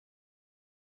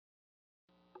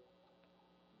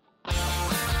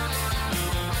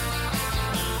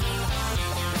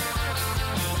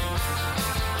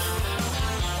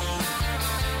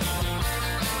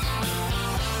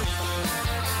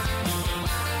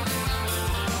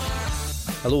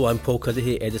Hello, I'm Paul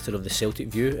Cuddihy, editor of the Celtic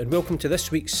View, and welcome to this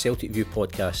week's Celtic View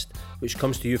Podcast, which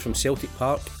comes to you from Celtic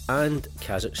Park and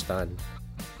Kazakhstan.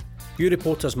 View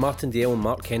reporters Martin Dale and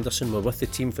Mark Henderson were with the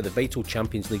team for the vital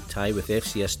Champions League tie with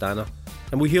FC Astana,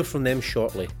 and we'll hear from them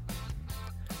shortly.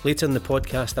 Later in the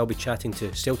podcast, I'll be chatting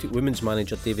to Celtic women's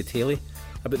manager David Haley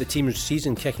about the team's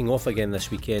season kicking off again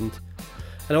this weekend,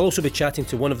 and I'll also be chatting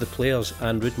to one of the players,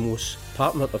 Anne Rudmos,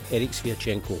 partner of Eric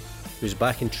Sviatchenko, who's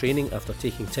back in training after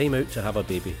taking time out to have a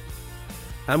baby.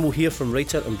 And we'll hear from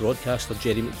writer and broadcaster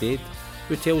Jerry McDade,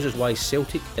 who tells us why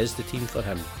Celtic is the team for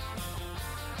him.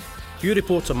 View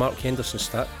reporter Mark Henderson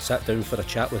sat down for a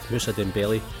chat with Moussa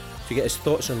Dembele to get his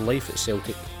thoughts on life at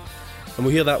Celtic, and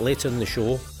we'll hear that later in the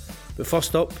show. But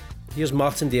first up, here's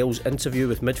Martin Dale's interview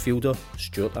with midfielder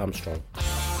Stuart Armstrong.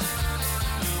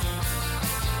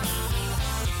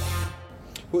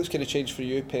 What's kind of changed for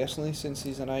you personally since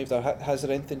he's arrived, or has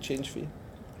there anything changed for you?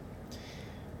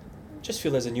 Just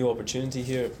feel there's a new opportunity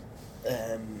here.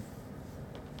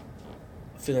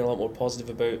 Feeling a lot more positive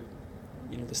about,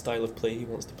 the style of play he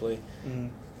wants to play.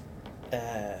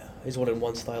 His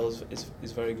one-on-one style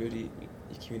is very good. He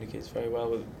communicates very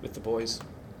well with the boys,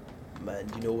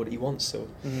 and you know what he wants. So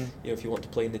if you want to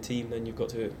play in the team, then you've got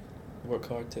to work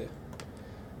hard to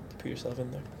put yourself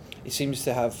in there. He seems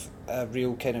to have a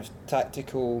real kind of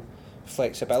tactical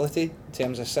flexibility in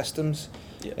terms of systems,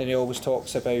 and he always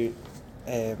talks about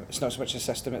it's not so much a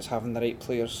system, it's having the right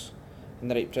players in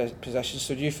the right positions.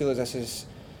 So do you feel as this is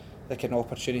like an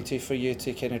opportunity for you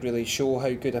to kind of really show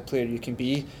how good a player you can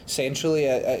be centrally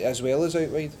as well as out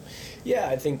wide? Yeah,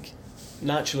 I think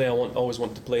naturally I always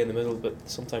want to play in the middle, but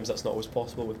sometimes that's not always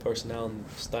possible with personnel and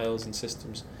styles and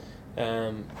systems.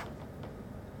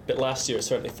 But last year it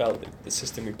certainly felt that the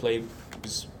system we played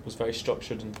was very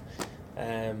structured,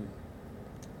 and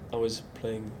I was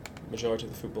playing majority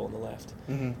of the football on the left,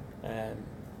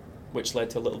 which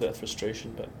led to a little bit of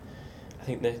frustration. But I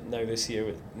think now this year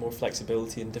with more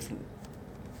flexibility and different,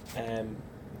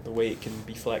 the way it can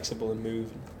be flexible and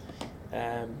move,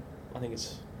 I think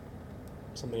it's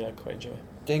something I quite enjoy. Do you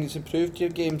think it's improved your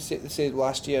game? Say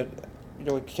last year,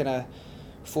 kind of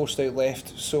forced out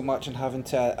left so much and having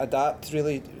to adapt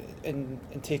really and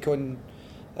take on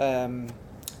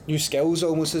new skills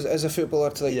almost as a footballer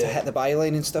to hit the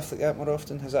byline and stuff like that more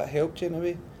often. Has that helped you in a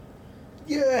way?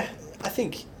 Yeah, I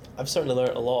think I've certainly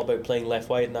learnt a lot about playing left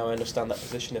wide now. I understand that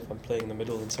position if I'm playing in the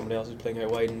middle and somebody else is playing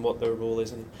out wide, and what their role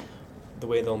is and the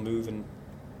way they'll move and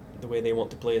the way they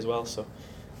want to play as well. So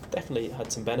definitely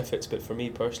had some benefits, but for me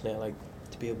personally I like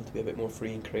to be able to be a bit more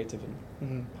free and creative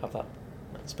and have that,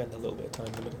 spend a little bit of time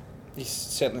in the middle. He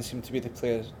certainly seemed to be the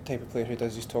type of player who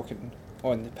does his talking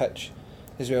on the pitch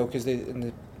as well, because in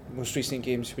the most recent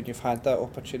games when you've had that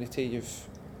opportunity, you've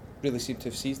really seemed to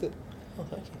have seized it. Oh,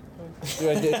 thank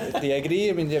you. Do you agree?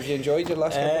 I mean, have you enjoyed your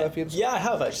last couple of appearances? Yeah, I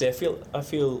have actually. I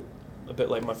feel a bit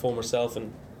like my former self,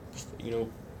 and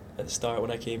at the start when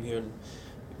I came here,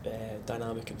 and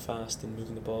dynamic and fast and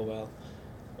moving the ball well.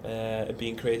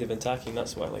 Being creative and attacking,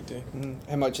 that's what I like doing.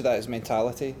 How much of that is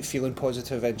mentality, feeling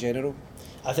positive in general?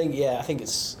 I think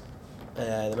it's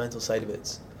the mental side of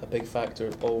it's a big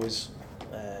factor always.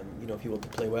 If you want to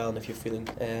play well and if you're feeling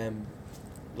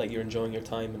like you're enjoying your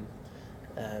time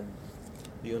and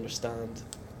you understand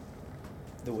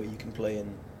the way you can play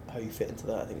and how you fit into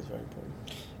that, I think is very important.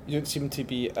 You don't seem to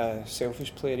be a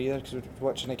selfish player either, because we were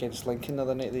watching against Lincoln the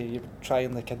other night. You were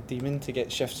trying like a demon to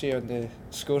get Shifty on the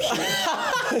score sheet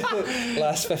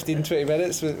last 15-20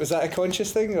 minutes. Was that a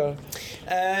conscious thing, or?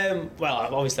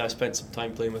 Well, obviously I've spent some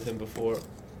time playing with him before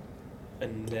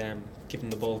and given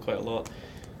the ball quite a lot,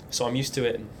 so I'm used to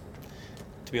it. And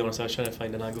to be honest, I was trying to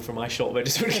find an angle for my shot, but it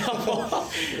just wouldn't come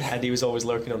off. And he was always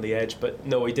lurking on the edge. But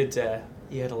no, he did.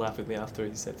 He had a laugh with me after.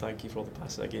 He said thank you for all the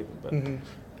passes I gave him. But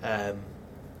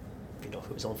if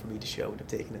it was on for me to shoot, I would have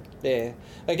taken it. Yeah,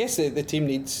 I guess the team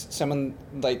needs someone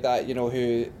like that,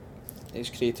 who is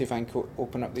creative and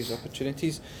open up these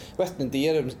opportunities. With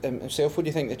Nadir himself, what do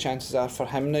you think the chances are for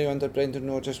him now under Brendan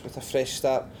Rodgers with a fresh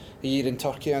start, a year in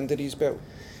Turkey under his belt?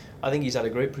 I think he's had a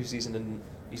great pre-season and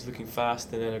he's looking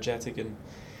fast and energetic and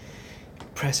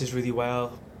presses really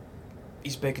well.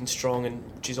 He's big and strong, and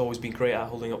which he's always been great at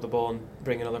holding up the ball and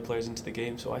bringing other players into the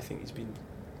game. So I think he's been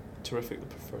terrific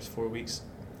the first 4 weeks.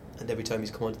 And every time he's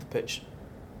come onto the pitch,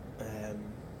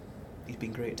 he's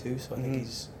been great too. So I think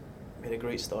he's made a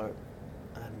great start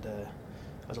and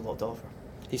has a lot to offer.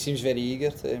 He seems very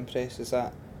eager to impress. Is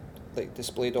that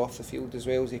displayed off the field as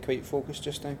well? Is he quite focused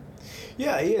just now?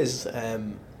 Yeah, he is.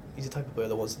 He's the type of player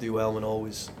that wants to do well and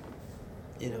always,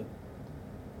 do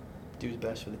his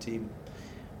best for the team.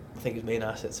 I think his main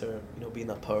assets are, being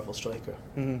that powerful striker.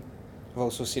 I've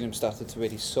also seen him started to wear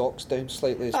his socks down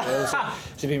slightly as well.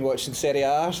 Has he been watching Serie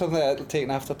A or something,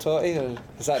 taking after Totti, or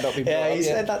has that not been brought up he yet?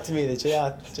 said that to me the day.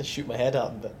 I just shoot my head at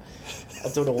him, but I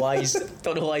don't know why he's got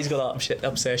that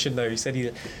obsession now. He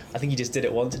said I think he just did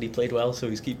it once and he played well, so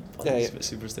he's a bit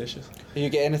superstitious. Do you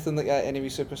get anything like that? Any wee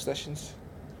superstitions?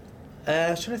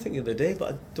 I was trying to think the other day,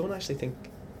 but I don't actually think.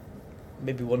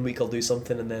 Maybe one week I'll do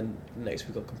something and then next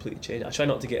week I'll completely change. I try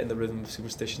not to get in the rhythm of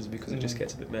superstitions because it just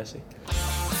gets a bit messy.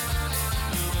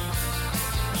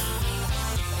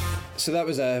 So that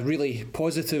was a really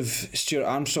positive Stuart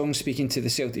Armstrong speaking to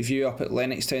the Celtic View up at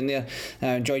Lennoxtown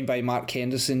there, joined by Mark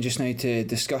Henderson just now to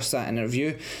discuss that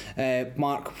interview.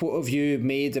 Mark, what have you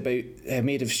made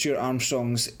of Stuart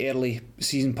Armstrong's early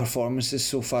season performances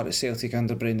so far at Celtic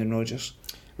under Brendan Rodgers?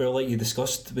 Well, like you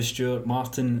discussed with Stuart,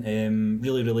 Martin,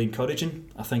 really, really encouraging.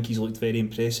 I think he's looked very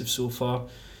impressive so far.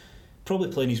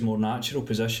 Probably playing his more natural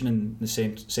position in the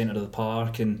centre of the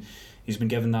park, and he's been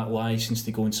given that licence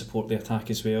to go and support the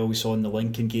attack as well. We saw in the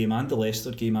Lincoln game and the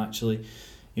Leicester game actually,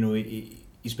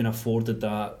 he's been afforded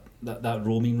that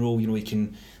roaming role. He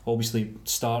can obviously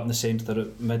start in the centre of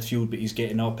midfield, but he's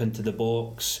getting up into the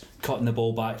box, cutting the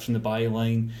ball back from the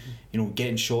byline,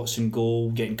 getting shots in goal,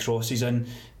 getting crosses in.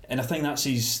 And I think that's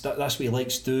what he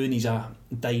likes doing. He's a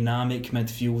dynamic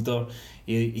midfielder.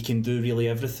 He can do really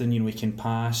everything. He can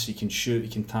pass, he can shoot, he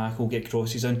can tackle, get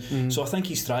crosses in. So I think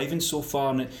he's thriving so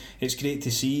far, and it's great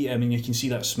to see. I mean, you can see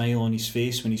that smile on his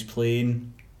face when he's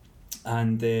playing,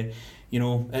 and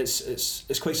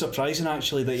it's quite surprising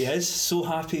actually that he is so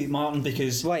happy, Martin,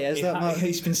 because why is that, Martin?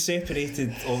 He's been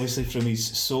separated obviously from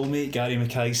his soulmate Gary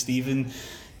Mackay-Steven.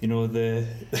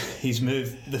 He's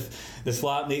moved. The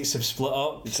flatmates have split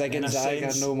up. Zig and Zag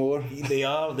are no more. They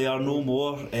are no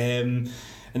more. And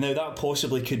now that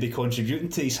possibly could be contributing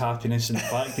to his happiness. In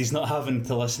fact, he's not having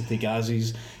to listen to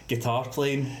Gazzy's guitar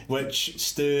playing, which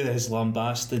Stu has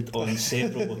lambasted on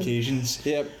several occasions.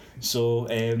 Yep. So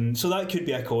that could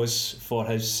be a cause for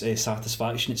his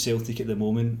satisfaction at Celtic at the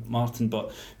moment, Martin.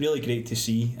 But really great to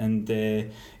see. And I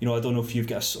don't know if you've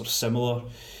got a sort of similar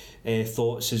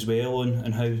thoughts as well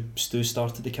on how Stu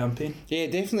started the campaign. Yeah,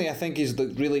 definitely. I think he's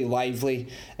looked really lively.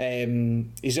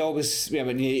 He's always,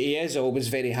 he is always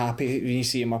very happy when you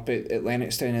see him up at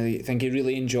Lennoxtown. I think he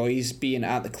really enjoys being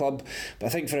at the club. But I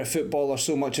think for a footballer,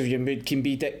 so much of your mood can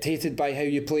be dictated by how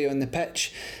you play on the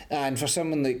pitch. And for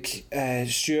someone like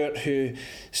Stuart, who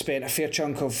spent a fair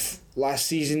chunk of last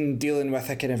season dealing with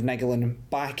a kind of niggling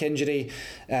back injury,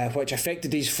 which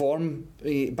affected his form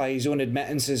by his own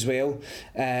admittance as well,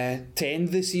 to end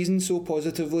the season so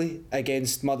positively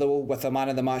against Motherwell with a man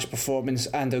of the match performance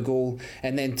and a goal,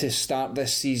 and then to start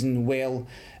this season well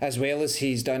as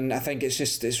he's done. I think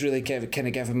it's really kind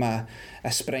of give him a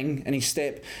spring in his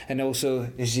step. And also,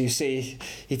 as you say,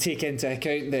 you take into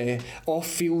account the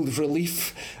off-field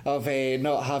relief of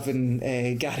not having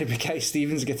Gary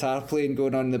Mackay-Steven's guitar playing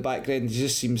going on in the background. It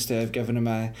just seems to have given him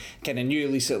a kind of new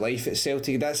lease at life at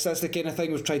Celtic. That's the kind of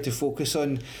thing we've tried to focus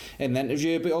on in the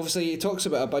interview. But obviously he talks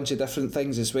about a bunch of different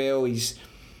things as well. He's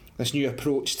this new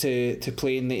approach to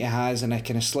playing that he has in a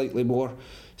kind of slightly more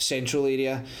central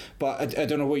area. But I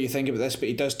don't know what you think about this, but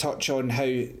he does touch on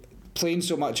how playing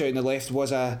so much out on the left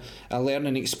was a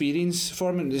learning experience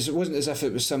for him. It wasn't as if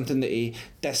it was something that he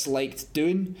disliked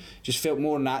doing, just felt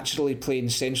more naturally playing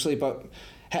centrally. But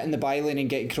hitting the byline and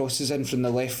getting crosses in from the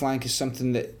left flank is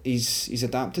something that he's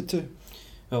adapted to.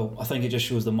 Well, I think it just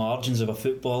shows the margins of a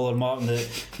footballer, Martin,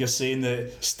 that you're saying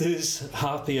that Stu's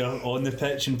happier on the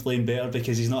pitch and playing better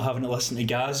because he's not having to listen to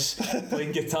Gaz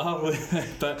playing guitar.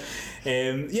 But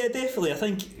yeah, definitely, I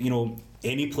think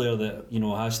any player that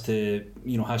has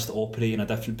to operate in a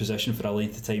different position for a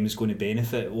length of time is going to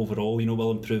benefit overall.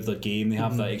 Will improve their game. They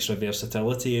have that extra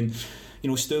versatility, and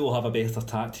Stu will have a better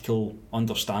tactical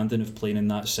understanding of playing in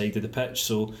that side of the pitch.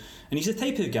 So, and he's the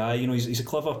type of guy, he's a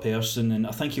clever person, and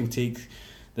I think he'll take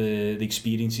the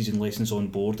experiences and lessons on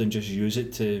board and just use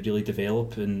it to really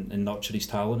develop and nurture his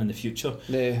talent in the future.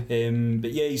 Yeah.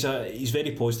 But yeah, he's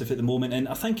very positive at the moment, and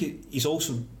I think he's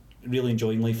also really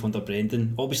enjoying life under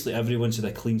Brendan. Obviously everyone's had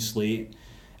a clean slate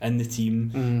in the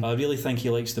team, but I really think he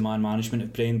likes the man management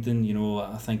of Brendan.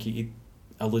 I think he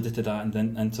alluded to that in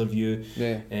the interview.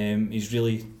 Yeah. He's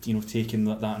really taking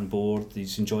that on board.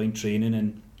 He's enjoying training,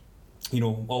 and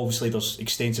obviously there's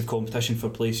extensive competition for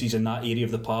places in that area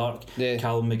of the park. Yeah.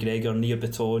 Callum McGregor, Nia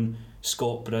Baton,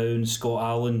 Scott Brown, Scott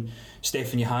Allen,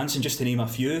 Stefan Johansson, just to name a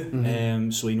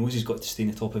few. So he knows he's got to stay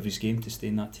in the top of his game to stay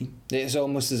in that team. It's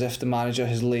almost as if the manager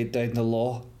has laid down the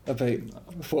law about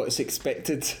what's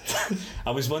expected.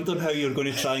 I was wondering how you're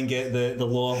going to try and get the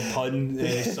law pun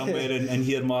somewhere in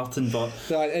here, Martin, but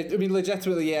No, I mean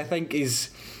legitimately, yeah, I think he's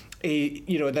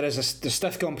there is the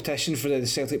stiff competition for the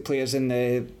Celtic players in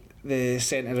the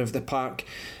centre of the park,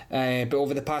 but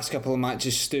over the past couple of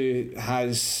matches, Stu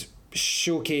has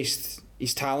showcased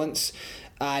his talents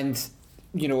and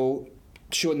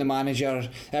shown the manager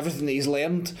everything that he's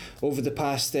learned over the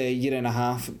past year and a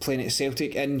half playing at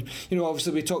Celtic. And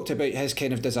obviously we talked about his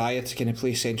kind of desire to kind of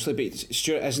play centrally, but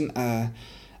Stuart isn't a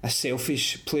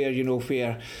selfish player,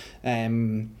 where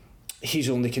he's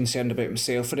only concerned about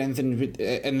himself or anything.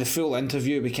 In the full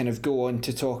interview we kind of go on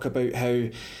to talk about how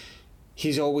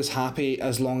he's always happy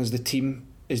as long as the team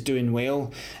is doing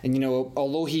well. And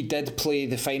although he did play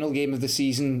the final game of the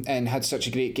season and had such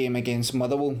a great game against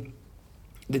Motherwell,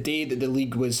 the day that the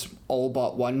league was all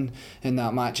but won in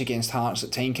that match against Hearts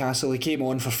at Tynecastle, he came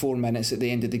on for 4 minutes at the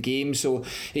end of the game, so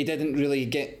he didn't really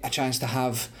get a chance to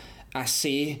have a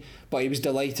say, but he was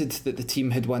delighted that the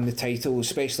team had won the title,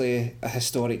 especially a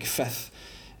historic 5th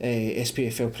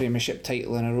SPFL Premiership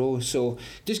title in a row. So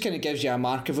just kind of gives you a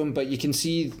mark of him, but you can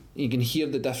hear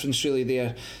the difference really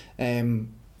there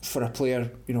for a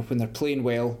player, when they're playing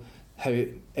well, how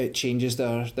it changes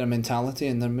their mentality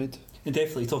and their mood. And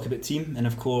definitely talk about team, and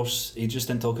of course he just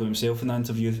didn't talk about himself in the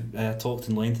interview, talked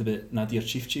in length about Nadir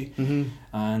Chifchi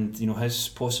and his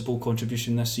possible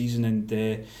contribution this season, and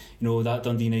that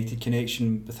Dundee United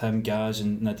connection with him, Gaz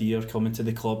and Nadir coming to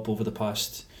the club over the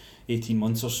past 18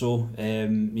 months or so. I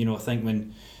think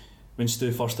when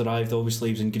Stu first arrived, obviously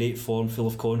he was in great form, full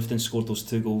of confidence, scored those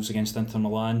 2 goals against Inter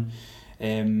Milan.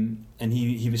 And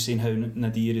he was saying how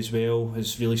Nadir as well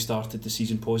has really started the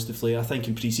season positively. I think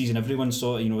in pre-season everyone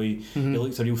saw it, he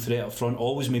looked a real threat up front,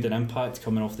 always made an impact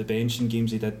coming off the bench in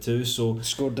games he did too. So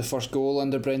scored the first goal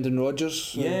under Brendan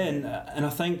Rodgers. Yeah, and I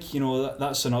think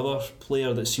that's another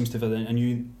player that seems to have had a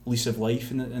new lease of life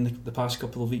in the past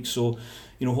couple of weeks. So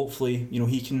hopefully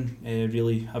he can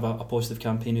really have a positive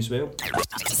campaign as well.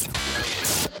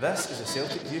 This is a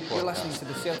Celtic View Podcast. You're listening to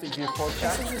the Celtic View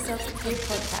Podcast. This is the Celtic View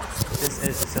Podcast. This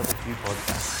is the Celtic View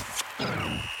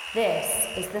Podcast.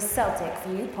 This is the Celtic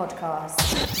View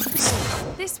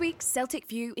Podcast. This week's Celtic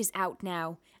View is out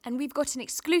now, and we've got an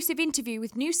exclusive interview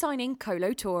with new signing Kolo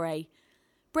Touré.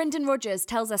 Brendan Rodgers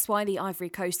tells us why the Ivory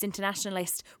Coast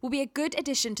internationalist will be a good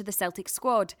addition to the Celtic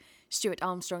squad. Stuart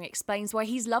Armstrong explains why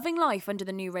he's loving life under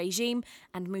the new regime,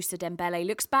 and Moussa Dembele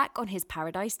looks back on his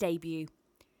Paradise debut.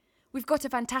 We've got a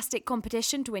fantastic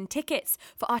competition to win tickets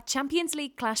for our Champions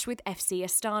League clash with FC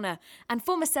Astana, and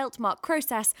former Celt Mark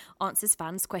Crosas answers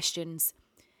fans' questions.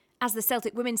 As the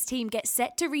Celtic women's team gets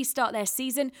set to restart their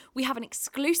season, we have an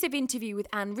exclusive interview with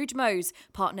Anne Rudmose,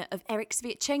 partner of Eric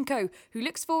Sviatchenko, who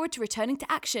looks forward to returning to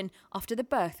action after the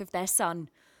birth of their son.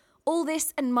 All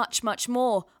this and much, much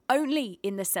more, only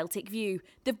in the Celtic View,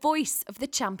 the voice of the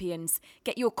champions.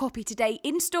 Get your copy today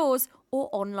in stores or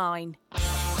online.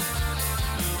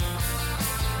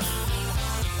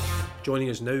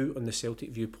 Joining us now on the Celtic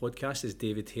View podcast is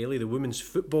David Haley, the Women's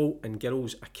Football and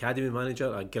Girls Academy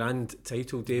Manager. A grand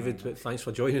title, David, but thanks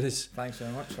for joining us. Thanks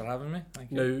very much for having me.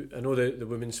 Thank you. Now, I know the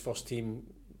women's first team,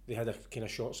 they had a kind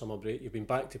of short summer break. You've been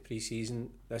back to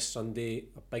pre-season this Sunday,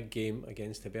 a big game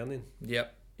against Hibernian.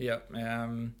 Yep.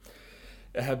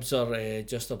 Hibs are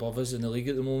just above us in the league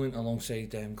at the moment,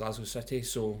 alongside Glasgow City.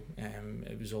 So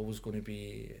it was always going to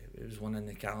be, it was one in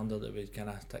the calendar that we'd kind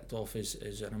of ticked off as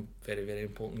a very, very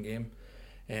important game.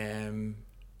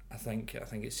 I think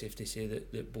it's safe to say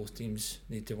that both teams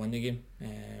need to win the game.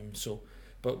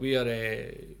 But we're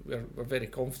very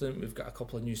confident. We've got a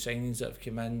couple of new signings that have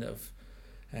come in that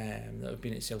have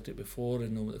been at Celtic before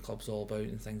and know what the club's all about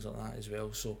and things like that as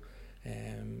well. So.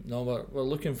 We're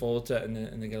looking forward to it,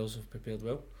 and the girls have prepared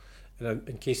well. And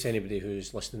in case anybody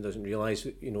who's listening doesn't realise,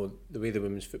 the way the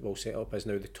women's football set up is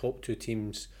now the top 2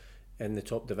 teams in the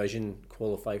top division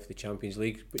qualify for the Champions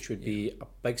League, which would be a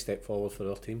big step forward for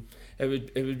our team. It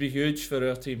would be huge for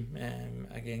our team.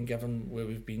 Again, given where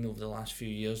we've been over the last few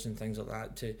years and things like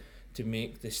that, to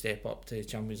make the step up to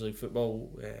Champions League football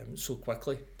so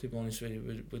quickly, to be honest with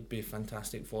you, would be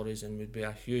fantastic for us and would be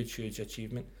a huge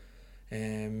achievement.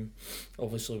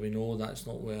 Obviously we know that's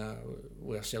not where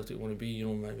Celtic want to be,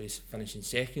 maybe finishing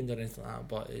second or anything like that,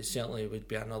 but it certainly would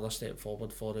be another step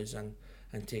forward for us and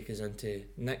take us into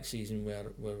next season where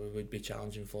we would be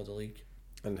challenging for the league.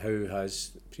 And how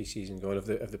has pre-season gone? Have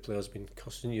the players been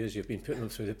cussing you as you've been putting them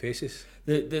through the paces?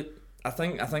 I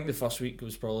think the first week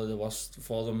was probably the worst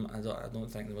for them. I don't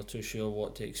think they were too sure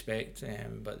what to expect,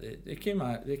 but they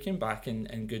came back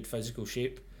in good physical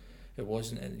shape. It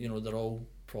wasn't, they're all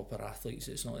proper athletes.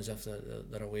 It's not as if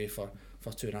they're away for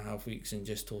 2.5 weeks and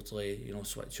just totally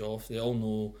switch off. They all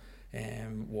know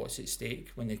what's at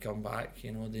stake when they come back.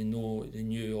 They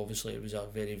knew obviously it was a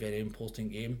very, very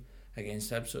important game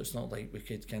against Hibs, so it's not like we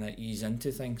could kind of ease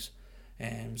into things.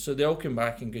 So they all came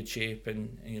back in good shape,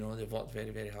 and they've worked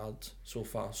very, very hard so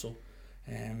far. So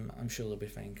I'm sure they'll be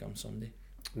fine come Sunday.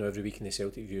 Now, every week in the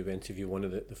Celtic View we interview one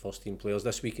of the first team players.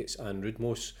 This week it's Anne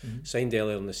Rudmos, signed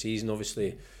earlier in the season.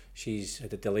 Obviously she's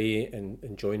had a delay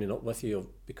in joining up with you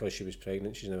because she was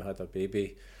pregnant. She's now had her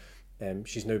baby.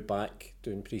 She's now back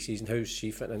doing pre-season. How's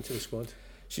she fitting into the squad?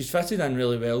 She's fitted in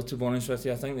really well, to be honest with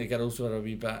you. I think the girls were a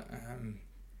wee bit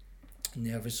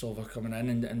nervous of her coming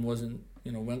in and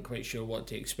weren't quite sure what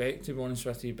to expect, to be honest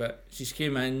with you, but she's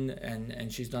came in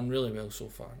and she's done really well so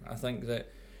far. I think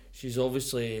that she's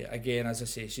obviously, again, as I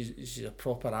say, she's a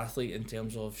proper athlete in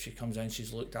terms of she comes in,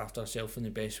 she's looked after herself in the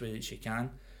best way that she can.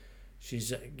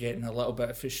 She's getting a little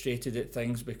bit frustrated at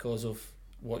things because of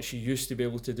what she used to be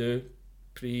able to do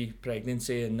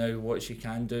pre-pregnancy, and now what she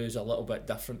can do is a little bit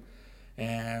different.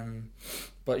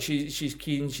 But she's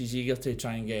keen, she's eager to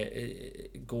try and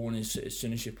get going as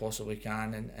soon as she possibly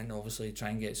can, and obviously try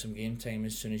and get some game time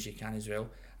as soon as she can as well.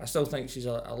 I still think she's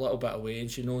a little bit away, and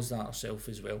she knows that herself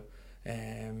as well.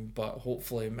 But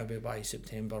hopefully maybe by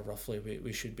September roughly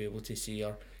we should be able to see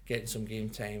her getting some game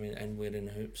time and wearing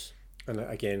the hoops. And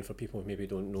again, for people who maybe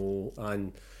don't know,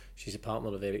 Anne, she's a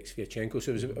partner of Eric Sviatchenko,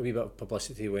 so it was a wee bit of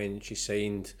publicity when she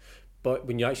signed. But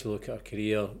when you actually look at her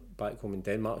career back home in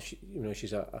Denmark,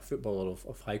 she's a footballer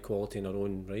of high quality in her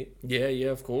own right. Yeah,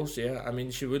 of course, yeah. I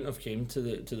mean, she wouldn't have came to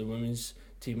the women's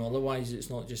team otherwise. It's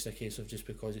not just a case of just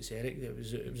because it's Eric.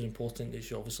 It was important that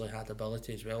she obviously had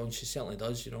ability as well, and she certainly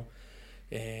does.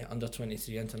 Under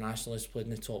 23 internationalist, played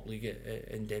in the top league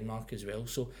in Denmark as well.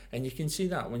 So, and you can see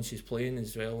that when she's playing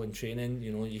as well in training.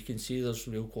 You can see there's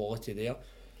real quality there.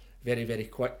 Very, very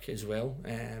quick as well,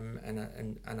 and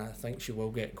I think she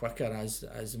will get quicker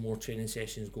as more training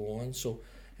sessions go on. So,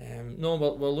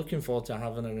 we're looking forward to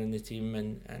having her in the team,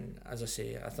 and as I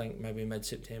say, I think maybe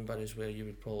mid-September is where you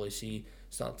would probably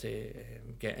start to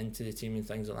get into the team and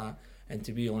things like that. And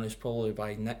to be honest, probably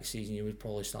by next season you would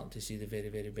probably start to see the very,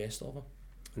 very best of her.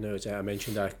 Now, as I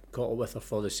mentioned, I caught up with her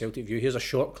for the Celtic View. Here's a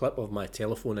short clip of my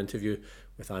telephone interview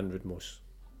with Anne Rudmos.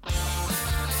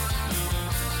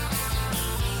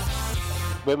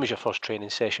 When was your first training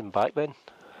session back then?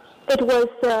 It was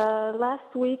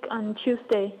last week on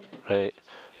Tuesday. Right.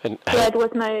 And it was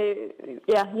my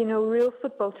real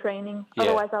football training. Yeah.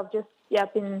 Otherwise, I've just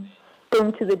been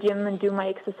going to the gym and do my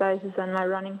exercises and my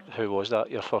running. How was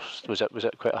that? Your first was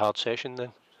it quite a hard session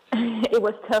then? It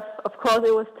was tough. Of course,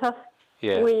 it was tough.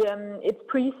 Yeah. It's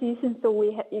pre-season, so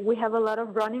we have a lot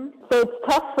of running. So it's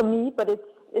tough for me, but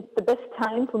it's the best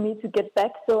time for me to get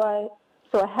back. So I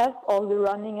have all the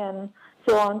running and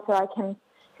so on, so I can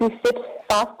be fit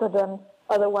faster than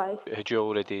otherwise.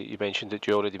 You mentioned that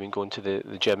you already been going to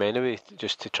the gym anyway,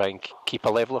 just to try and keep a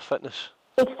level of fitness?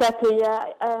 Exactly, yeah.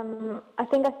 I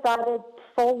think I started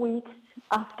 4 weeks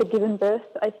after giving birth.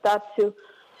 I start to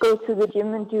go to the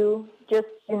gym and do just,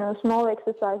 small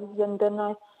exercises, and then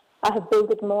I have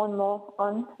built it more and more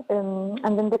on.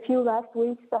 And then the few last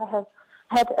weeks I have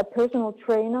had a personal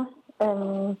trainer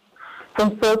from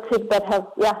Celtic that have,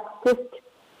 just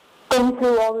going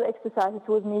through all the exercises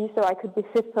with me so I could be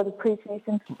fit for the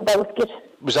pre-season. That was good.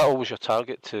 Was that always your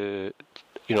target to,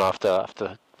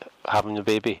 after having the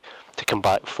baby, to come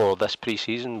back for this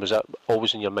pre-season? Was that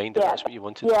always in your mind that that's what you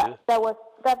wanted to do? Yeah, that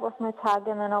was my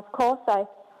target. And of course,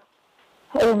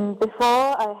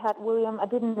 before I had William, I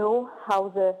didn't know how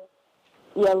the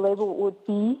level would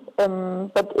be,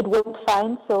 but it went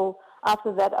fine. So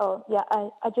after that,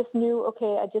 I just knew,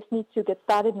 okay, I just need to get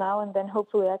started now, and then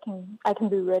hopefully I can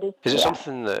be ready. Is it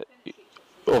something that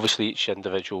obviously each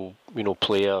individual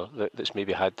player that's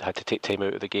maybe had to take time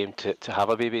out of the game to have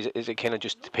a baby, is it kind of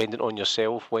just dependent on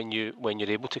yourself when you're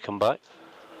able to come back?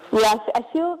 Yeah, I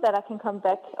feel that I can come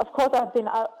back. Of course, I've been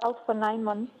out for 9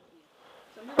 months,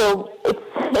 so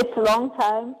it's a long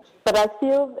time. But I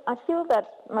feel that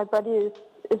my body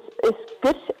is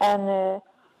good, and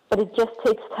but it just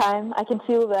takes time. I can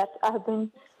feel that. I have been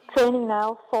training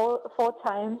now four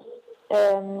times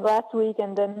last week,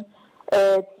 and then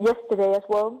yesterday as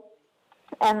well.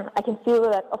 And I can feel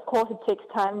that, of course, it takes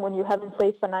time when you haven't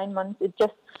played for 9 months.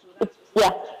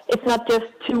 It's not just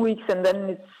 2 weeks and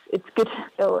then it's good.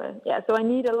 So so I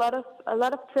need a lot of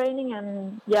training,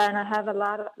 and I have a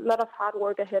lot of hard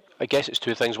work ahead. I guess it's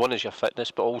two things. One is your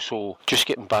fitness, but also just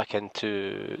getting back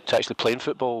into actually playing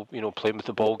football. Playing with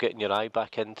the ball, getting your eye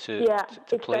back into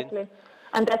to playing. Exactly.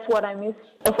 And that's what I miss.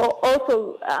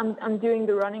 Also, I'm doing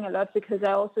the running a lot because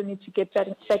I also need to get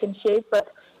back in shape.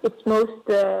 But it's most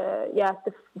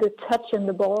the touch and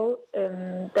the ball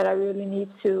that I really need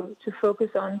to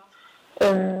focus on.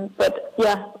 But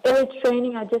yeah, every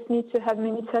training I just need to have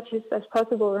many touches as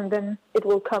possible, and then it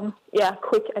will come,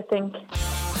 quick, I think.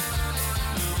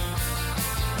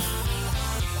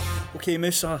 Okay,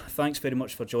 Musa, thanks very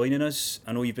much for joining us.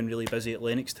 I know you've been really busy at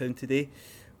Lennoxtown today,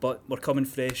 but we're coming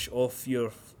fresh off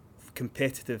your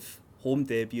competitive home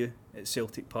debut at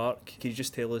Celtic Park. Can you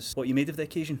just tell us what you made of the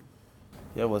occasion?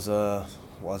 Yeah, it was a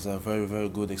very, very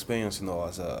good experience.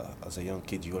 As a young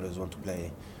kid, you always want to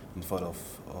play in front of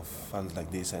fans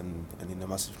like this and in a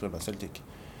massive club like Celtic.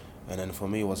 And then for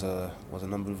me, it was an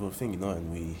unbelievable thing,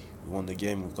 and we won the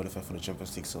game. We qualified for the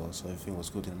Champions League, so everything was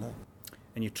good in the night.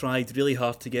 And you tried really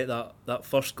hard to get that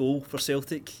first goal for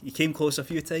Celtic. You came close a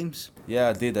few times. Yeah,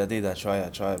 I did. I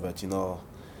tried, but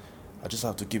I just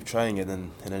have to keep trying, and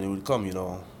then it will come.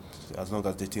 As long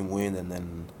as the team win,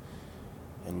 and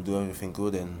we do everything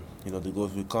good, and the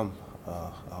goals will come.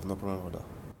 I have no problem with that.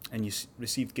 And you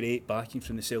received great backing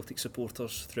from the Celtic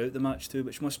supporters throughout the match too,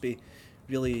 which must be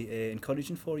really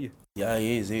encouraging for you. Yeah,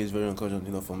 he is very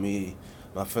encouraging. For me,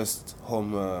 my first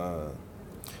home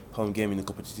game in a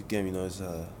competitive game, is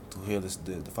to hear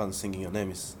the fans singing your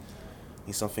name is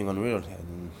something unreal,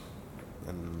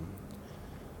 and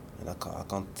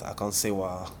I can't say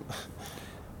what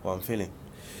I'm feeling.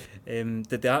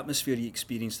 Did the atmosphere you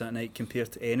experienced that night compare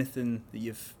to anything that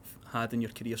you've had in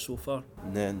your career so far?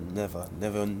 Never,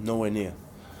 nowhere near.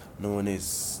 Nowhere near.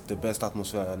 It's the best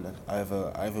atmosphere I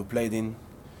ever played in,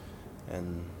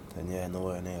 and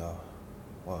nowhere near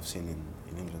what I've seen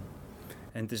in England.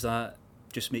 And does that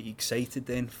just make you excited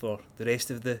then for the rest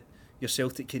of your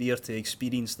Celtic career to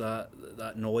experience that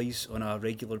noise on a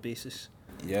regular basis?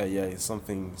 Yeah, it's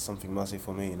something massive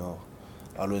for me.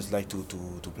 I always like to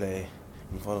play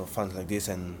in front of fans like this,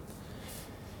 and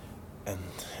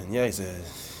yeah,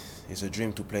 it's a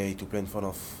dream to play in front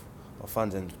of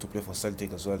fans and to play for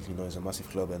Celtic as well. It's a massive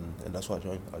club, and that's why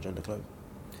I joined the club.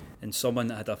 And someone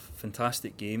that had a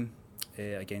fantastic game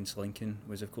against Lincoln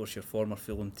was, of course, your former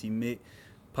Fulham teammate,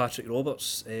 Patrick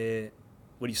Roberts. Were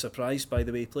you surprised by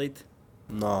the way he played?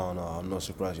 No, I'm not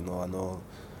surprised. I know.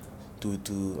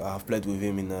 I have played with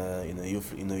him in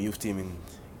a youth team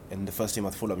in the first team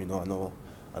at Fulham.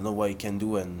 I know what he can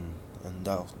do, and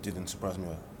that didn't surprise me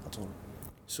at all.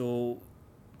 So,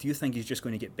 do you think he's just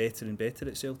going to get better and better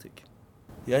at Celtic?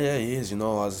 Yeah, he is.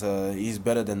 As he's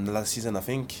better than the last season. I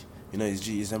think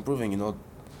he's improving.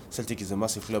 Celtic is a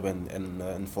massive club,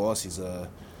 and for us, he's a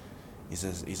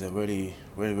really,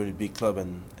 really, really big club,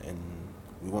 and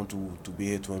we want to be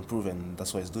here to improve, and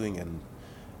that's what he's doing, and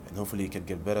hopefully he can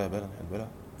get better and better.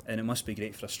 And it must be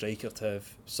great for a striker to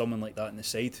have someone like that in the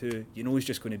side who is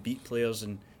just going to beat players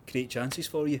and create chances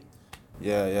for you.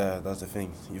 Yeah, that's the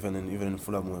thing. Even in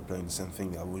Fulham we were playing the same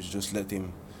thing. I would just let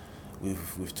him with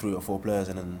 3 or 4 players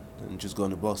and just go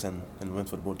in the box and wait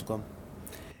for the ball to come.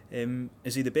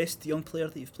 Is he the best young player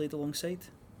that you've played alongside?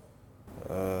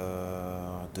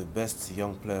 The best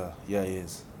young player, yeah, he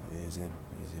is. He's him.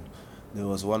 There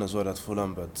was one as well at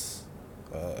Fulham, but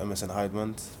Emerson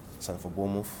Hydeman signed for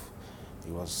Bournemouth.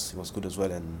 He was good as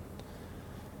well, and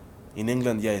in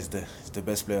England, yeah, he's the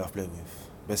best player I've played with,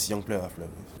 best young player I've played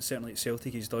with. Certainly at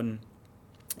Celtic, he had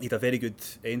a very good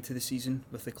end to the season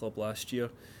with the club last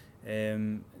year,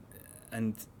 and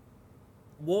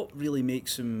what really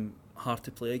makes him hard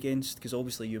to play against? Because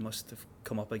obviously you must have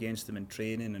come up against him in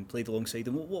training and played alongside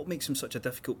him. What makes him such a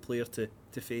difficult player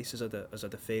to face as a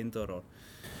defender? Or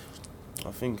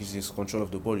I think it's his control of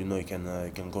the ball. He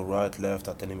can go right, left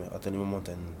at any moment,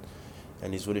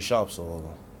 and he's really sharp.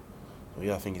 So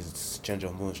yeah, I think it's change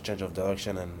of moves, change of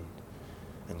direction, and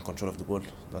control of the ball.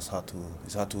 It's hard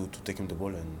to take him the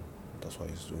ball, and that's why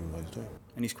he's doing what he's doing.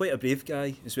 And he's quite a brave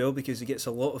guy as well, because he gets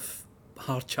a lot of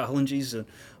hard challenges and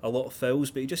a lot of fouls,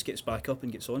 but he just gets back up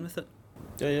and gets on with it.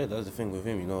 Yeah, that's the thing with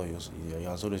him. He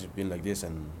has always been like this,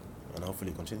 and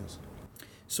hopefully continues.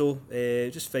 So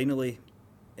just finally,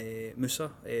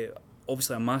 Musa,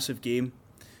 obviously a massive game,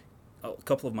 a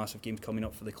couple of massive games coming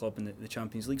up for the club in the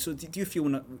Champions League. So do you feel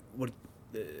that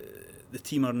the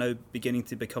team are now beginning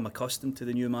to become accustomed to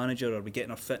the new manager? Are we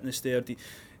getting our fitness there?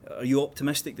 Are you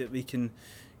optimistic that we can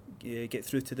get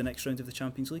through to the next round of the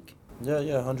Champions League? Yeah,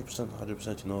 100%.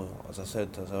 As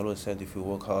I always said, if we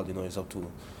work hard, it's up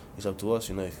to us.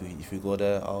 If we go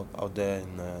there out there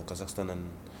in Kazakhstan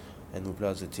and we play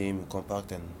as a team, we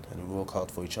compact and we work hard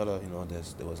for each other.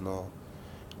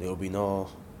 There will be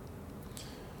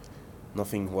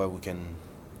nothing where we can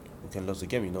lose the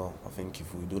game. I think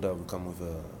if we do that, we come with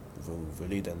a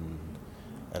lead, and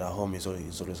at home it's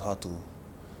always hard to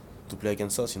play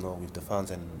against us. With the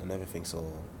fans and everything.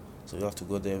 So you have to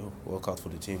go there, work hard for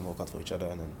the team, work hard for each other,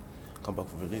 and then come back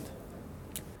with a lead.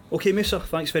 Okay, Musa,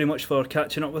 thanks very much for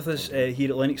catching up with us here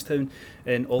at Lennoxtown,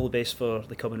 and all the best for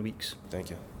the coming weeks. Thank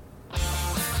you.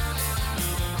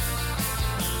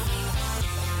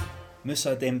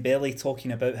 Moussa Dembele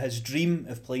talking about his dream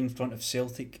of playing in front of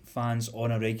Celtic fans on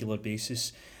a regular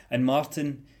basis. And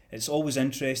Martin, it's always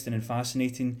interesting and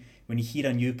fascinating when you hear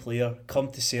a new player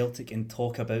come to Celtic and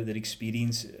talk about their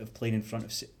experience of playing in front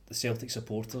of the Celtic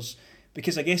supporters,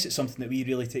 because I guess it's something that we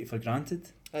really take for granted.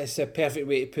 It's a perfect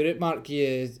way to put it, Mark.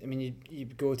 You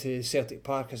go to Celtic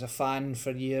Park as a fan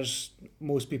for years.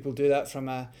 Most people do that from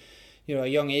a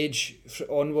young age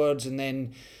onwards, and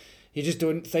then you just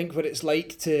don't think what it's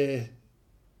like to,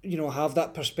 have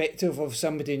that perspective of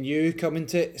somebody new coming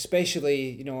to it,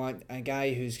 especially, a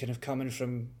guy who's kind of coming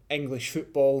from English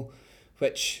football,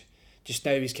 which just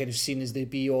now he's kind of seen as the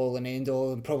be-all and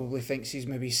end-all, and probably thinks he's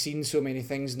maybe seen so many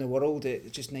things in the world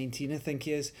at just 19, I think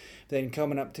he is. But then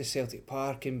coming up to Celtic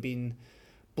Park and being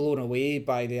blown away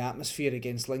by the atmosphere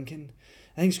against Lincoln.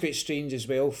 I think it's quite strange as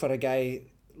well for a guy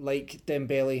like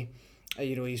Dembele.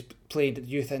 He's played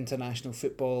youth international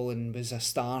football and was a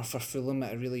star for Fulham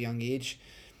at a really young age,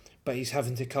 but he's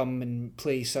having to come and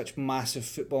play such massive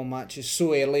football matches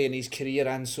so early in his career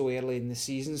and so early in the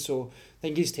season. So I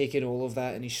think he's taken all of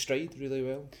that in his stride really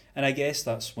well. And I guess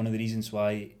that's one of the reasons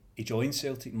why he joined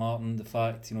Celtic, Martin. The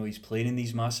fact, he's playing in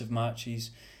these massive matches,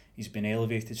 he's been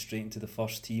elevated straight into the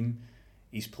first team,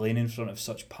 he's playing in front of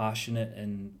such passionate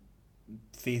and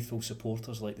faithful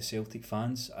supporters like the Celtic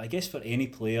fans. I guess for any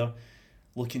player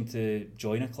looking to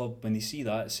join a club, when they see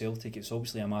that at Celtic, it's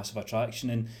obviously a massive attraction.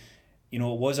 And it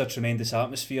was a tremendous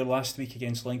atmosphere last week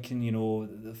against Lincoln,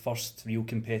 the first real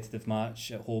competitive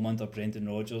match at home under Brendan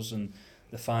Rodgers, and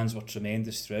the fans were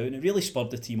tremendous throughout, and it really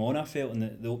spurred the team on, I felt, in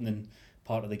the opening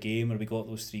part of the game where we got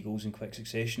those 3 goals in quick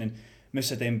succession. And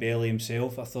Moussa Dembele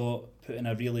himself, I thought, put in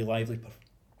a really lively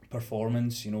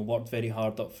performance, worked very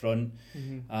hard up front,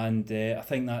 and I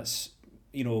think that's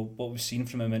what we've seen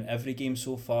from him in every game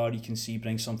so far. You can see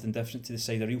brings something different to the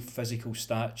side, a real physical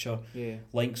stature,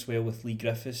 links well with Lee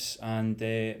Griffiths, and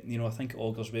I think it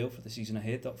augurs well for the season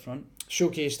ahead up front.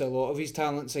 Showcased a lot of his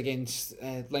talents against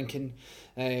Lincoln.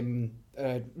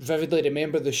 Vividly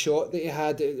remember the shot that he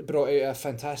had. It brought out a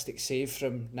fantastic save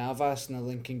from Navas in the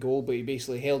Lincoln goal, but he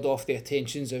basically held off the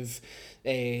attentions of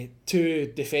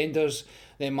 2 defenders,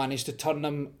 then managed to turn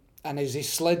them, and as he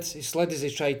slid as he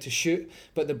tried to shoot,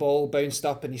 but the ball bounced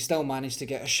up and he still managed to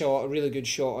get a really good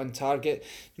shot on target.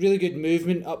 Really good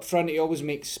movement up front. He always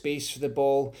makes space for the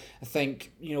ball. I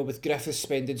think, with Griffiths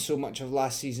spending so much of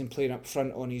last season playing up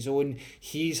front on his own,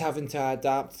 he's having to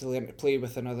adapt to learn to play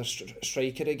with another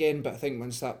striker again. But I think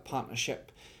once that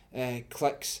partnership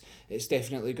clicks, it's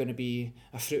definitely going to be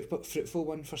a fruitful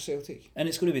one for Celtic. And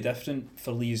it's going to be different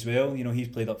for Lee as well. He's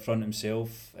played up front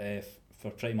himself for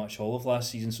pretty much all of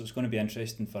last season, so it's going to be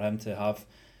interesting for him to have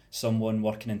someone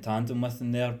working in tandem with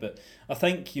him there. But I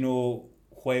think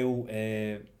while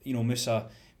Moussa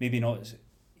maybe not,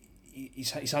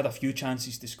 he's had a few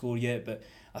chances to score yet, but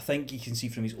I think you can see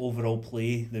from his overall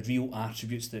play the real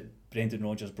attributes that Brendan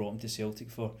Rodgers brought him to Celtic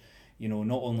for.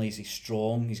 Not only is he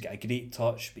strong, he's got a great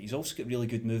touch, but he's also got really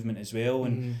good movement as well,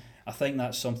 and I think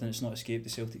that's something that's not escaped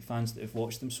the Celtic fans that have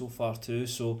watched him so far too.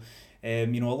 So a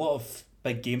lot of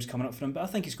big games coming up for him, but I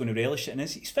think he's going to relish it, and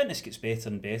his fitness gets better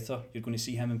and better. You're going to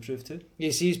see him improve too.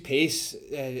 You see his pace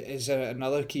is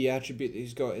another key attribute that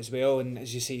he's got as well, and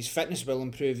as you say, his fitness will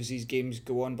improve as these games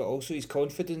go on, but also his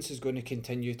confidence is going to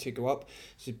continue to go up.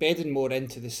 So bedding more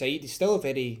into the side. He's still a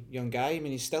very young guy.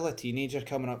 He's still a teenager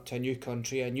coming up to a new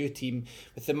country, a new team,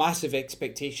 with the massive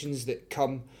expectations that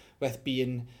come with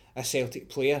being a Celtic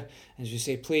player. As you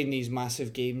say, playing these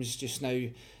massive games just now,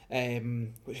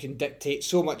 which can dictate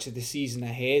so much of the season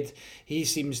ahead. He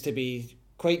seems to be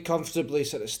quite comfortably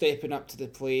sort of stepping up to the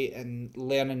plate and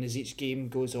learning as each game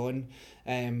goes on.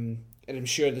 And I'm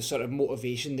sure the sort of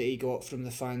motivation that he got from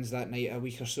the fans that night a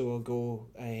week or so ago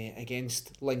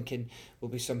against Lincoln will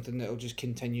be something that will just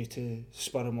continue to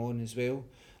spur him on as well.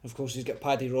 Of course, he's got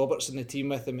Paddy Roberts in the team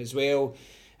with him as well.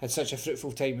 Had such a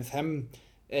fruitful time with him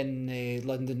in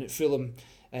London at Fulham.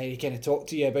 He kind of talked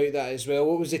to you about that as well.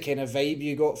 What was the kind of vibe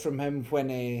you got from him when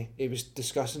he was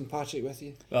discussing Patrick with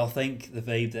you? Well, I think the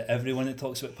vibe that everyone that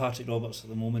talks about Patrick Roberts at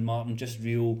the moment, Martin, just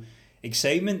real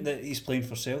excitement that he's playing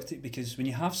for Celtic, because when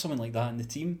you have someone like that in the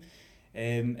team,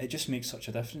 it just makes such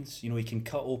a difference. He can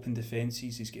cut open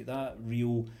defences, he's got that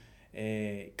real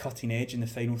cutting edge in the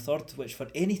final third, which for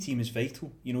any team is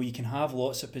vital. You can have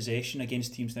lots of possession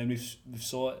against teams now. We've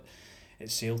saw it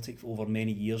at Celtic over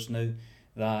many years now,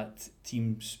 that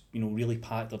teams really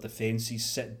pack their defences,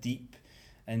 sit deep,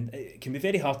 and it can be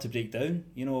very hard to break down.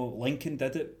 Lincoln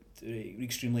did it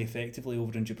extremely effectively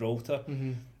over in Gibraltar,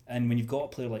 And when you've got a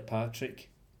player like Patrick,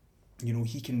 you know,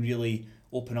 he can really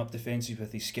open up defensive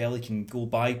with his skill. He can go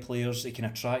by players, he can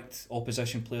attract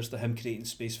opposition players to him, creating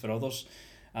space for others.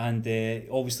 And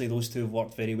obviously those two have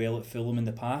worked very well at Fulham in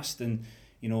the past, and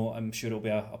you know, I'm sure it'll be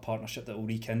a partnership that will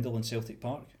rekindle in Celtic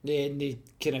Park. Yeah, and they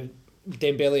kind of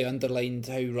Dembele underlined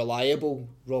how reliable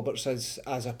Roberts is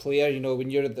as a player. You know, when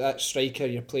you're that striker,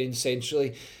 you're playing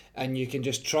centrally, and you can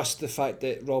just trust the fact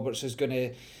that Roberts is going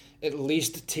to at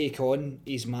least take on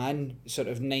his man sort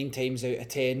of 9 times out of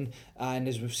 10. And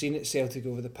as we've seen at Celtic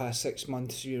over the past 6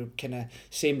 months, you're kind of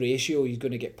same ratio, he's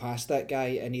going to get past that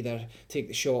guy and either take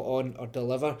the shot on or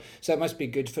deliver. So it must be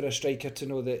good for a striker to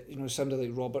know that, you know, somebody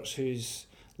like Roberts, who's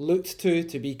looked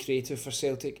to be creative for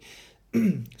Celtic,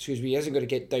 excuse me, he isn't going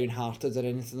to get downhearted or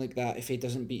anything like that if he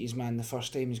doesn't beat his man the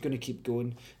first time. He's going to keep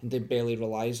going, and Dembele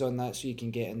relies on that so you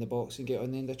can get in the box and get on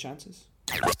the end of chances.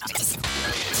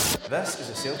 This is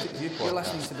a Celtic View Podcast. You're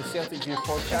listening to the Celtic View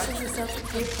Podcast. This is the Celtic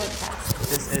View Podcast.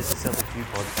 This is the Celtic View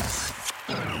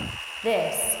Podcast.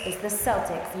 This is the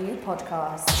Celtic View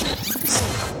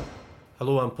Podcast.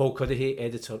 Hello, I'm Paul Cuddihy,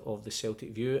 editor of the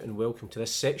Celtic View, and welcome to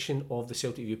this section of the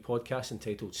Celtic View podcast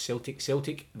entitled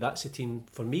Celtic, That's the Team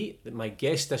for Me. My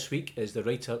guest this week is the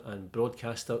writer and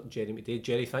broadcaster Jerry McDade.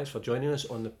 Jerry, thanks for joining us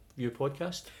on the View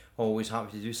podcast. Always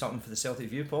happy to do something for the Celtic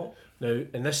View, Paul. Now,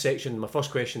 in this section, my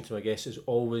first question to my guest is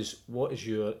always, what is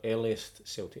your earliest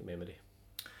Celtic memory?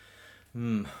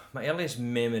 My earliest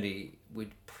memory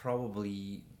would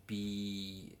probably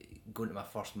be going to my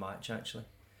first match, actually.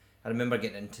 I remember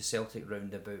getting into Celtic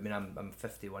round about, I mean, I'm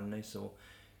 51 now, so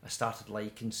I started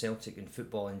liking Celtic and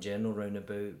football in general round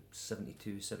about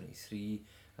 72, 73,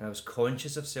 and I was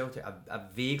conscious of Celtic. I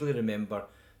vaguely remember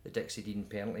the Dixie Dean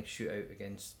penalty shootout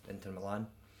against Inter Milan,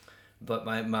 but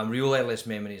my real earliest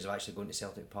memories of actually going to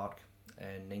Celtic Park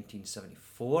in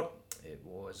 1974. It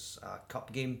was a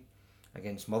cup game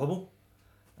against Motherwell.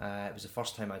 It was the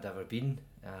first time I'd ever been.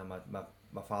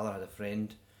 My father had a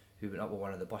friend who went up with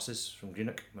one of the buses from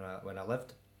Greenock when I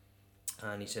lived,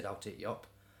 and he said, "I'll take you up."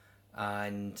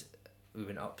 And we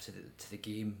went up to the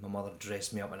game. My mother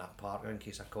dressed me up in a parka in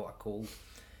case I caught a cold,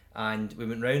 and we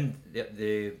went round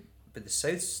the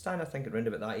south stand, I think, round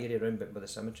about that area, round where the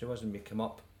cemetery was, and we came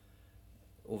up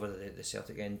over the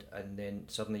Celtic end, and then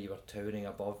suddenly you were towering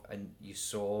above and you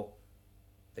saw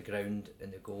the ground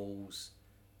and the goals,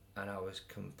 and I was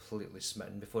completely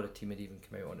smitten before the team had even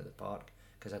come out onto the park,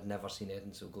 because I'd never seen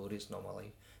anything so glorious in all my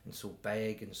life, and so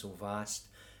big and so vast.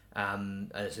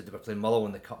 And as I said, they were playing Motherwell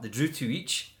in the cup. They drew 2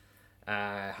 each.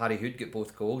 Harry Hood got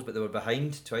both goals, but they were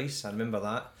behind twice. I remember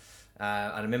that.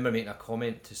 I remember making a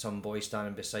comment to some boy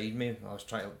standing beside me. I was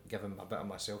trying to give him a bit of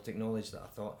my Celtic knowledge, that I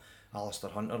thought Alistair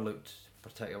Hunter looked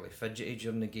particularly fidgety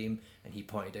during the game, and he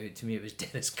pointed out to me it was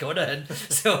Dennis Conahan.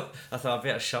 So I thought I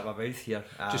better shut my mouth here.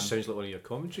 Just sounds like one of your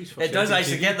commentaries. For it does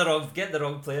actually TV. get the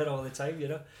wrong player all the time, you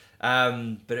know.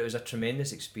 But it was a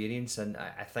tremendous experience, and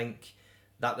I think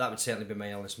that would certainly be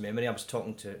my earliest memory. I was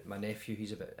talking to my nephew,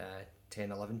 he's about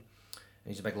 10, 11, and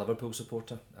he's a big Liverpool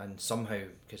supporter, and somehow,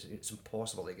 because it's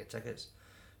impossible to get tickets,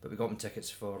 but we got him tickets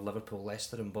for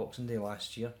Liverpool-Leicester on Boxing Day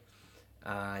last year,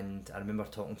 and I remember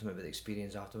talking to him about the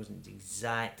experience afterwards, and it's the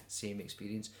exact same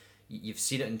experience. You've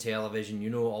seen it on television, you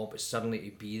know it all, but suddenly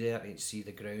to be there and to see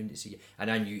the ground, to see,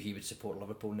 and I knew he would support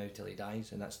Liverpool now till he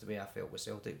dies, and that's the way I felt with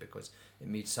Celtic, because it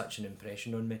made such an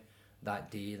impression on me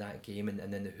that day, that game, and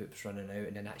then the hoops running out,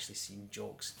 and then actually seeing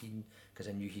Jock Stein, because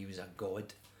I knew he was a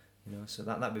god, you know. So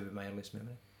that would be my earliest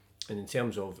memory. And in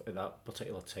terms of at that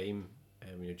particular time,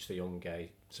 when you're just a young guy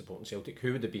supporting Celtic,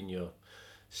 who would have been your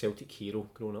Celtic hero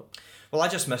growing up? Well, I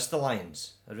just missed the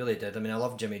Lions. I really did. I mean, I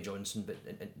love Jimmy Johnson, but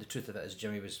the truth of it is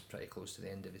Jimmy was pretty close to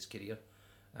the end of his career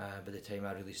by the time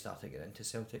I really started getting into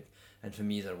Celtic. And for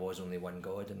me, there was only one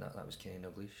God, and that was Kenny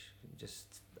Dalglish.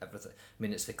 Just everything. I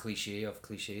mean, it's the cliche of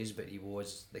cliches, but he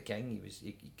was the king.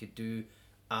 He could do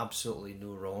absolutely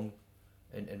no wrong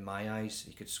in my eyes.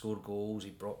 He could score goals. He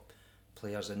brought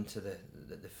players into the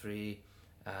fray.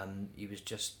 He was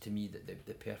just, to me,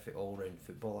 the perfect all-round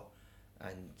footballer.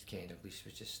 And Kenny Dalglish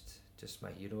was just my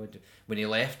hero. When he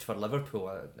left for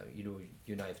Liverpool, you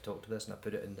and I have talked about this, and I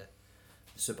put it in the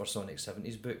Supersonic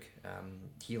 70s book.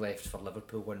 He left for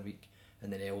Liverpool 1 week,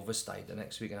 and then Elvis died the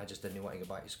next week, and I just didn't want to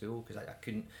go back to school because I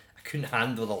couldn't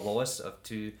handle the loss of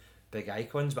 2 big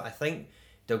icons. But I think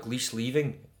Dalglish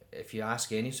leaving, if you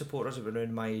ask any supporters who were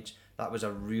around my age, that was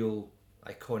a real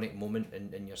iconic moment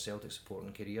in your Celtic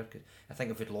supporting career. Cause I think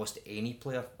if we'd lost any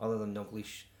player other than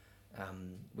Dalglish,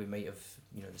 we might have,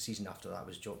 the season after that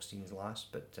was Jock Stein's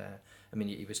last, but I mean,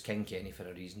 he was King Kenny for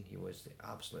a reason. He was the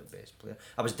absolute best player.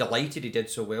 I was delighted he did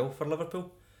so well for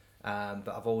Liverpool, but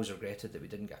I've always regretted that we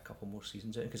didn't get a couple more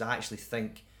seasons out, because I actually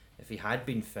think if he had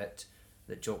been fit,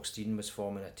 that Jock Stein was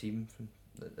forming a team from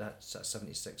that's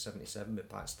 76, 77 with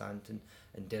Pat Stanton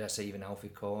and dare I say even Alfie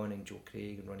Conn and Joe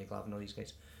Craig and Ronnie Glavin, all these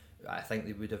guys. I think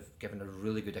they would have given a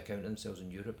really good account of themselves in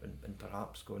Europe and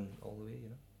perhaps gone all the way, you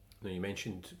know. Now, you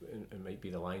mentioned it might be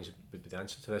the Lions would be the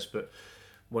answer to this, but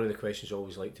one of the questions I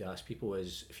always like to ask people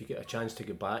is, if you get a chance to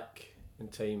go back in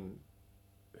time,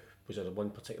 was there one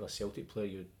particular Celtic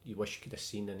player you wish you could have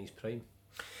seen in his prime?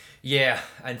 Yeah,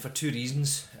 and for two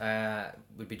reasons.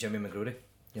 Would be Jimmy McGrory,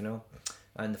 you know.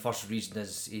 And the first reason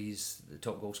is he's the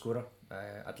top goal scorer.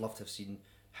 I'd love to have seen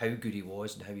how good he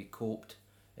was and how he coped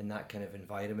in that kind of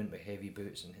environment with heavy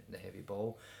boots and hitting the heavy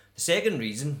ball. The second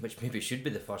reason, which maybe should be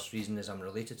the first reason, is I'm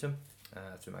related to him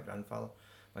through my grandfather.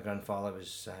 My grandfather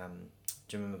was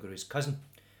Jimmy McGrory's cousin.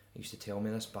 He used to tell me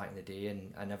this back in the day,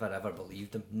 and I never ever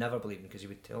believed him. Never believed him, because he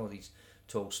would tell all these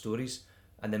tall stories.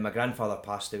 And then my grandfather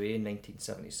passed away in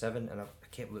 1977, and I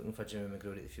kept looking for Jimmy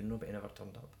McGrory at the funeral, but he never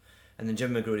turned up. And then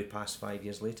Jimmy McGrory passed 5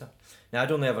 years later. Now,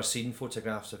 I'd only ever seen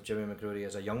photographs of Jimmy McGrory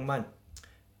as a young man.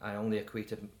 I only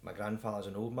equated my grandfather as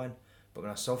an old man. But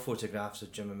when I saw photographs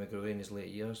of Jimmy McGrory in his late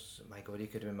years, my God, he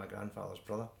could have been my grandfather's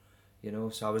brother. You know,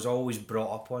 so I was always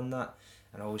brought up on that,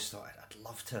 and I always thought I'd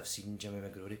love to have seen Jimmy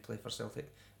McGrory play for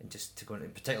Celtic, and just to go into,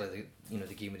 particularly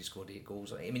the game where he scored 8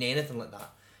 goals. I mean, anything like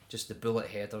that. Just the bullet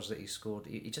headers that he scored.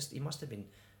 He must have been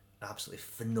an absolutely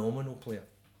phenomenal player.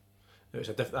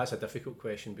 That's a difficult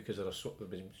question, because there have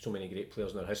been so many great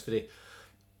players in our history.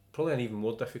 Probably an even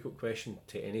more difficult question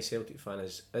to any Celtic fan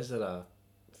is there a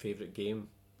favourite game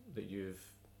that you've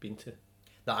been to?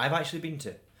 That I've actually been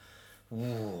to?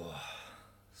 Ooh,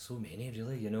 so many,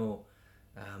 really, you know.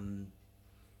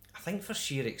 I think for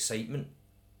sheer excitement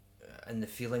and the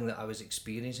feeling that I was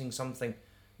experiencing something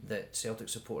that Celtic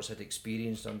supporters had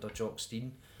experienced under Jock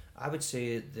Stein, I would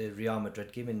say the Real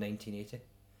Madrid game in 1980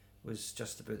 was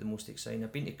just about the most exciting.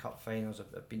 I've been to cup finals,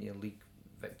 I've been to league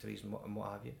victories and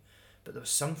what have you, but there was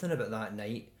something about that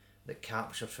night that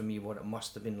captured for me what it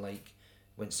must have been like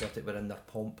when Celtic were in their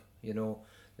pomp. You know,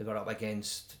 they were up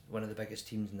against one of the biggest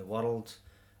teams in the world.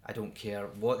 I don't care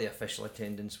what the official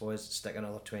attendance was, stick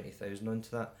another 20,000 onto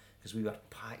that, because we were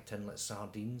packed in like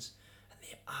sardines.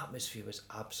 The atmosphere was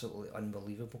absolutely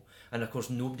unbelievable, and of course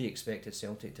nobody expected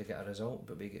Celtic to get a result,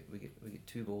 but we get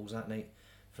 2 goals that night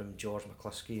from George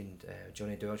McCluskey and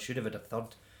Johnny Doyle. Should have had a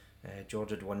third.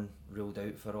 George had one ruled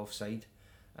out for offside,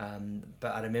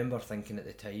 but I remember thinking at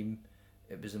the time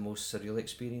it was the most surreal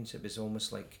experience. It was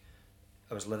almost like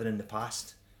I was living in the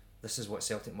past. This is what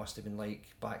Celtic must have been like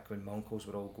back when my uncles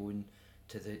were all going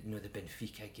to the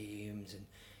Benfica games and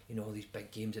all these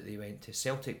big games that they went to.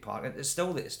 Celtic Park, and it's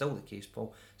still the case,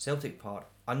 Paul. Celtic Park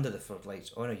under the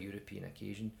floodlights on a European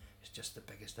occasion is just the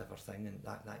biggest ever thing, and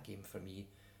that game for me,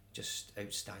 just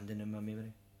outstanding in my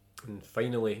memory. And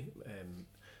finally,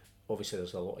 obviously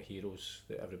there's a lot of heroes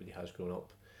that everybody has grown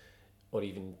up, or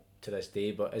even to this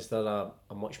day, but is there a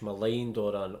much maligned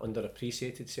or an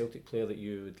underappreciated Celtic player that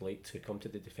you would like to come to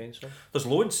the defence of? There's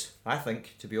loads, I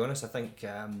think, to be honest. I think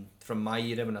from my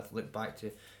era, when I look back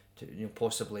to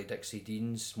possibly Dixie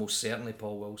Deans, most certainly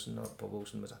Paul Wilson. Paul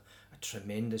Wilson was a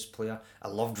tremendous player. I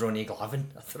loved Ronnie Glavin.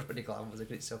 I thought Ronnie Glavin was a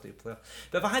great Celtic player.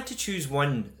 But if I had to choose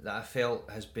one that I felt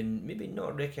has been maybe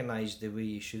not recognised the way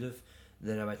he should have,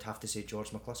 then I would have to say George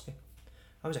McCluskey.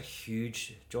 I was a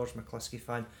huge George McCluskey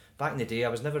fan. Back in the day, I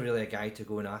was never really a guy to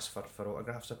go and ask for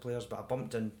autographs of players, but I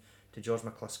bumped into George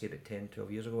McCluskey about 10,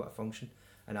 12 years ago at a function,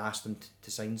 and I asked him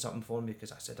to sign something for me,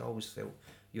 because I said I always felt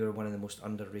you were one of the most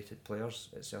underrated players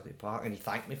at Celtic Park, and he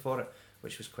thanked me for it,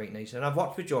 which was quite nice. And I've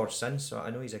worked with George since, so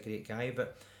I know he's a great guy,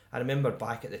 but I remember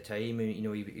back at the time,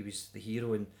 he was the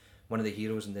hero, and one of the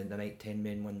heroes in the night 10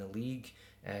 men won the league.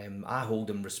 I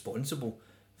hold him responsible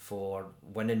for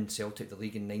winning Celtic the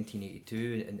league in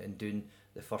 1982 and doing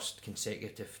the first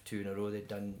consecutive 2 in a row they'd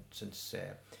done since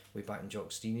way back in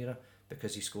Jock Stein era,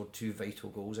 because he scored 2 vital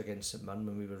goals against St Mirren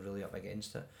when we were really up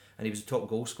against it. And he was the top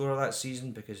goal scorer that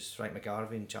season, because Frank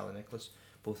McGarvey and Charlie Nicholas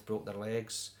both broke their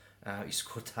legs. He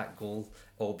scored that goal,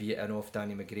 albeit in off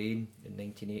Danny McGrain in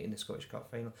 1980 in the Scottish Cup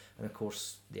final, and of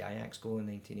course the Ajax goal in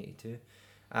 1982.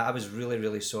 I was really,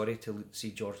 really sorry to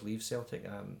see George leave Celtic.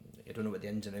 I don't know what the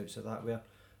ins and outs of that were,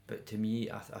 but to me,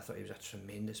 I thought he was a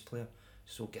tremendous player.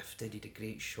 So gifted, he had a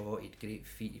great shot, he had great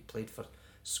feet, he played for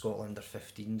Scotland under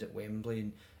 15s at Wembley,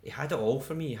 and he had it all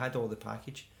for me. He had all the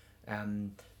package.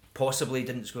 Possibly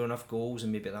didn't score enough goals,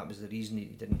 and maybe that was the reason he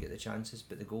didn't get the chances,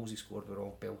 but the goals he scored were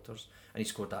all belters, and he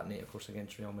scored that night, of course,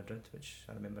 against Real Madrid, which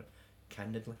I remember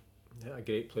candidly. Yeah, a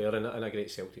great player and a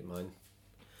great Celtic man.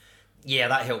 Yeah,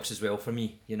 that helps as well for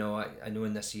me. I know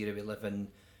in this era we live in,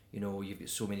 You know, you've got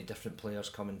so many different players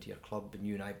coming to your club, and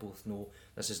you and I both know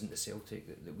this isn't the Celtic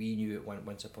that we knew it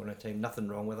once upon a time. Nothing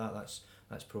wrong with that.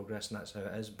 That's progress, and that's how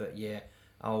it is. But yeah,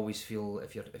 I always feel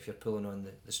if you're pulling on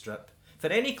the strip for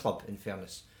any club, in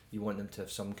fairness, you want them to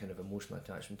have some kind of emotional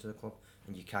attachment to the club,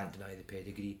 and you can't deny the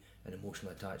pedigree and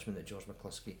emotional attachment that George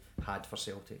McCluskey had for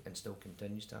Celtic and still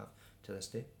continues to have to this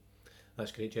day.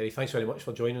 That's great, Jerry. Thanks very much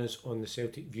for joining us on the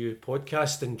Celtic View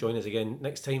podcast, and join us again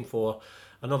next time for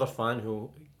another fan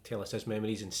who'll tell us his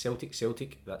memories. In Celtic,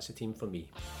 that's the team for me.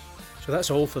 So that's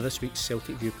all for this week's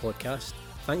Celtic View podcast.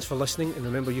 Thanks for listening, and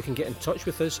remember you can get in touch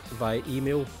with us via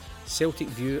email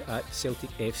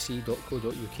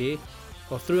celticview@celticfc.co.uk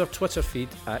or through our Twitter feed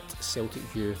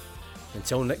 @CelticView.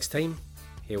 Until next time,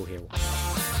 hail hail.